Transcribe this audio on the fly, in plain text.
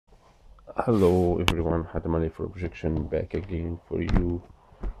Hello everyone, Hadamali for projection back again for you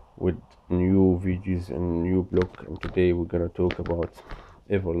with new videos and new blog. And today we're gonna talk about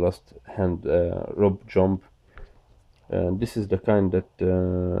Everlast hand rope jump. And this is the kind that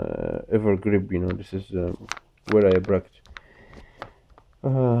Evergrip, this is where I bragged.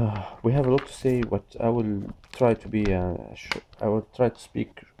 We have a lot to say, but I will try to be I will try to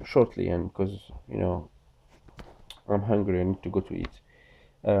speak shortly, and because I'm hungry, I need to go to eat.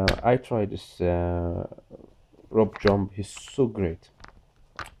 I tried this rope jump. He's so great.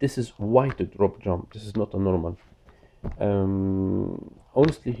 This is whited rope jump. This is not a normal.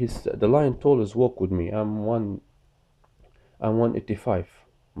 Honestly, he's the lion tallest walk with me. I'm 185,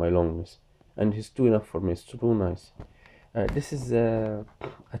 my longness, and he's too enough for me. It's too nice. This is a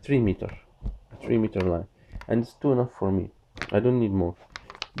 3 meter line, and it's too enough for me. I don't need more.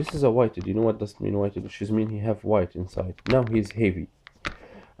 This is a whited. You know what does mean whited? Which is mean he have white inside. Now he's heavy.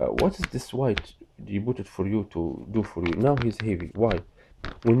 What is this white debuted for you to do for you? Now he's heavy. Why?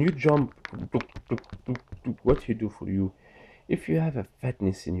 When you jump, what he do for you? If you have a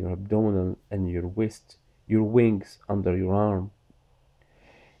fatness in your abdominal and your waist, your wings under your arm,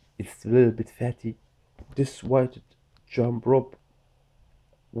 it's a little bit fatty. This white jump rope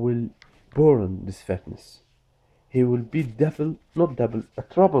will burn this fatness. He will be double, not double, a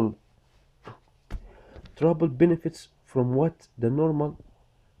trouble. Trouble benefits from what the normal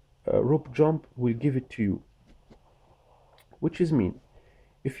rope jump will give it to you, which is mean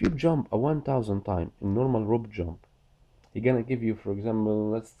if you jump a 1000 time in normal rope jump, he's gonna give you, for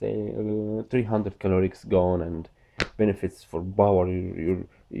example, let's say 300 calories gone and benefits for power, your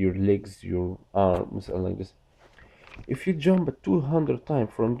legs, your arms, and like this. If you jump a 200 time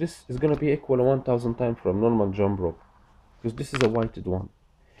from this, is gonna be equal to 1000 time from normal jump rope, because this is a weighted one,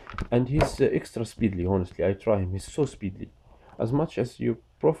 and he's extra speedily. Honestly, I try him. He's so speedily. As much as you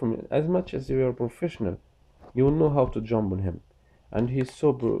are professional, you will know how to jump on him, and he's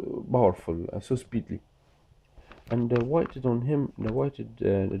so powerful, so speedily. And the whited on him, the whited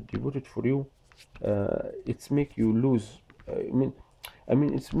that you put it for you, it's make you lose. I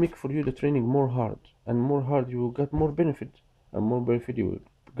mean, it's make for you the training more hard, and more hard you will get more benefit, and more benefit you will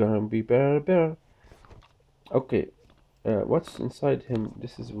gonna be better. Okay, what's inside him?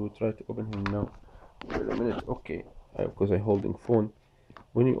 This is we'll try to open him now. Wait a minute. Okay, because I holding phone.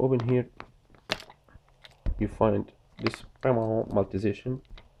 When you open here, you find this multization.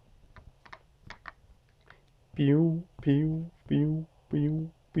 Pew pew pew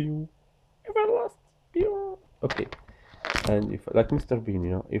pew pew. Everlast pew. Okay, and if like Mr.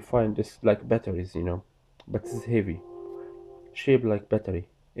 Bean, you find this like batteries, but it's heavy, shaped like battery.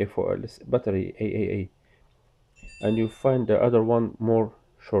 For this battery AAA, and you find the other one more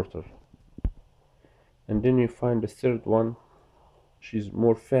shorter, and then you find the third one. She's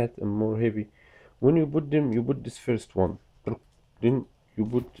more fat and more heavy. When you put them, you put this first one, then you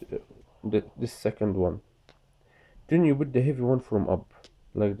put this second one, then you put the heavy one from up,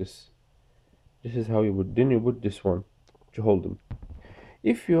 like this. This is how you would. Then you put this one to hold them.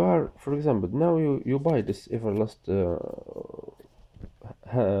 If you are, for example, now you buy this Everlast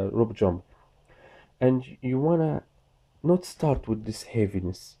rope jump, and you wanna not start with this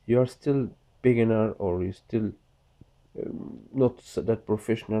heaviness. You are still beginner, or you still not that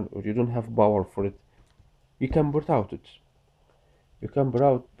professional, or you don't have power for it. You can put out it. You can put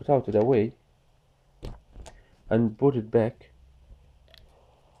out it away and put it back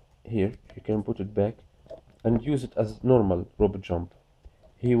here. You can put it back and use it as normal rope jump.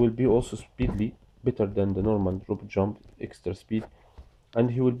 He will be also speedily better than the normal rope jump, extra speed,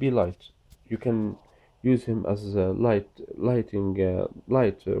 and he will be light. You can use him as a light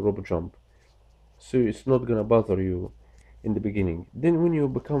rope jump, so it's not gonna bother you in the beginning. Then when you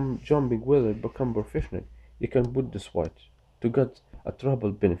become jumping well and become professional, you can put this white to get a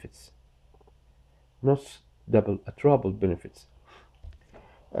trouble benefits, not double, a trouble benefits.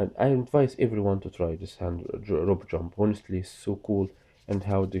 And I advise everyone to try this rope jump. Honestly, it's so cool, and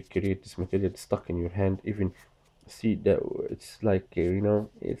how they create this material stuck in your hand. Even see that it's like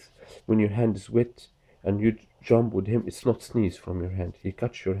it's when your hand is wet and you jump with him, it's not sneeze from your hand. He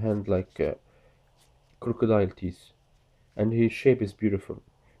cuts your hand like crocodile teeth, and his shape is beautiful.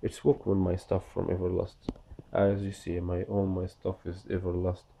 It's work on my stuff from Everlast. As you see, all my stuff is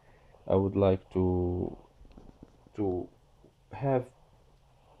Everlast. I would like to have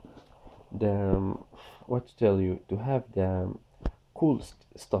the what to tell you, to have the coolest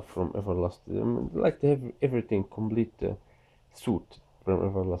stuff from Everlast. Like to have everything complete suit from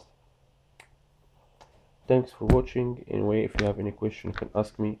Everlast. Thanks for watching. Anyway, if you have any question, you can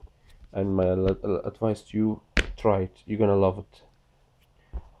ask me. And my advice to you: try it. You're gonna love it.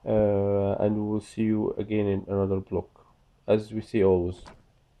 and we will see you again in another blog. As we say always,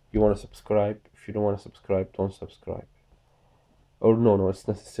 you want to subscribe. If you don't want to subscribe, don't subscribe. Or no, it's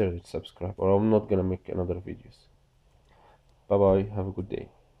necessary to subscribe, or I'm not gonna make another videos. Bye bye. Have a good day.